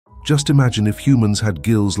Just imagine if humans had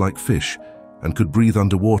gills like fish and could breathe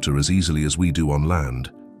underwater as easily as we do on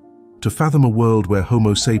land. To fathom a world where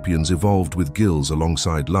Homo sapiens evolved with gills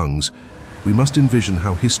alongside lungs, we must envision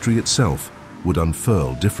how history itself would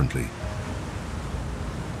unfurl differently.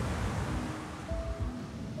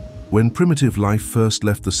 When primitive life first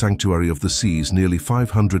left the sanctuary of the seas nearly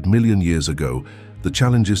 500 million years ago, the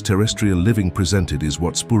challenges terrestrial living presented is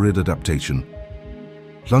what spurred adaptation.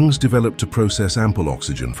 Lungs developed to process ample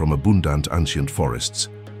oxygen from abundant ancient forests.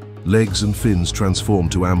 Legs and fins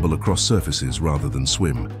transformed to amble across surfaces rather than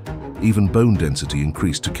swim. Even bone density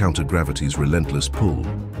increased to counter gravity's relentless pull.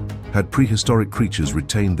 Had prehistoric creatures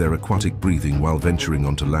retained their aquatic breathing while venturing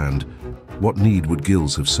onto land, what need would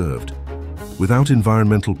gills have served? Without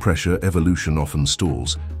environmental pressure, evolution often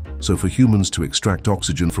stalls. So for humans to extract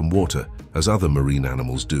oxygen from water, as other marine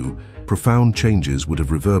animals do, profound changes would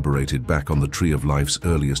have reverberated back on the tree of life's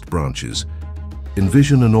earliest branches.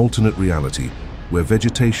 Envision an alternate reality where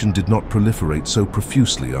vegetation did not proliferate so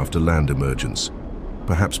profusely after land emergence.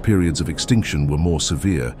 Perhaps periods of extinction were more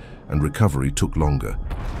severe and recovery took longer.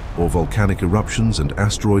 Or volcanic eruptions and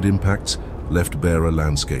asteroid impacts left barer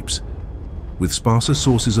landscapes. With sparser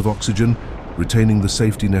sources of oxygen, retaining the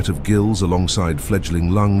safety net of gills alongside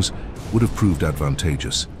fledgling lungs would have proved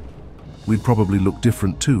advantageous. We'd probably look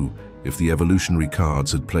different too if the evolutionary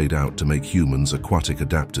cards had played out to make humans aquatic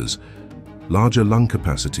adapters. Larger lung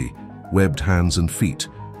capacity, webbed hands and feet,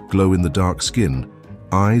 glow-in-the-dark skin,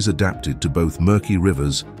 eyes adapted to both murky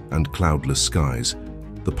rivers and cloudless skies.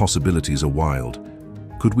 The possibilities are wild.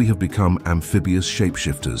 Could we have become amphibious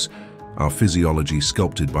shapeshifters, our physiology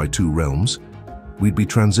sculpted by two realms? We'd be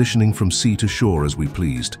transitioning from sea to shore as we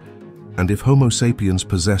pleased. And if Homo sapiens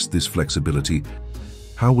possessed this flexibility,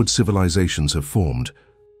 how would civilizations have formed?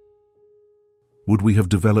 Would we have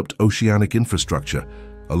developed oceanic infrastructure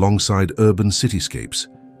alongside urban cityscapes?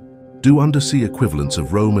 Do undersea equivalents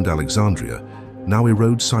of Rome and Alexandria now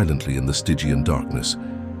erode silently in the Stygian darkness,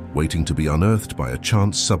 waiting to be unearthed by a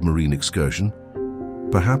chance submarine excursion?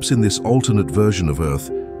 Perhaps in this alternate version of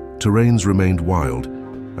Earth, terrains remained wild,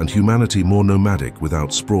 and humanity more nomadic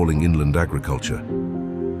without sprawling inland agriculture.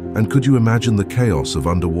 And could you imagine the chaos of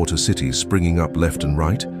underwater cities springing up left and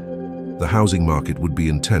right? The housing market would be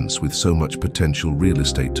intense with so much potential real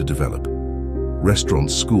estate to develop.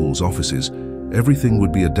 Restaurants, schools, offices, everything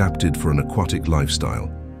would be adapted for an aquatic lifestyle.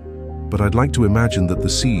 But I'd like to imagine that the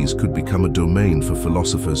seas could become a domain for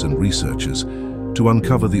philosophers and researchers to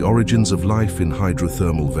uncover the origins of life in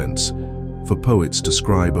hydrothermal vents, for poets to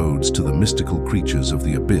scribe odes to the mystical creatures of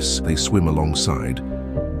the abyss they swim alongside,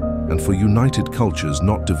 and for united cultures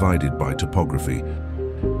not divided by topography,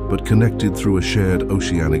 but connected through a shared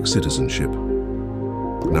oceanic citizenship.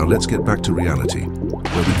 Now let's get back to reality,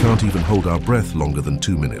 where we can't even hold our breath longer than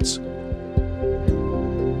 2 minutes.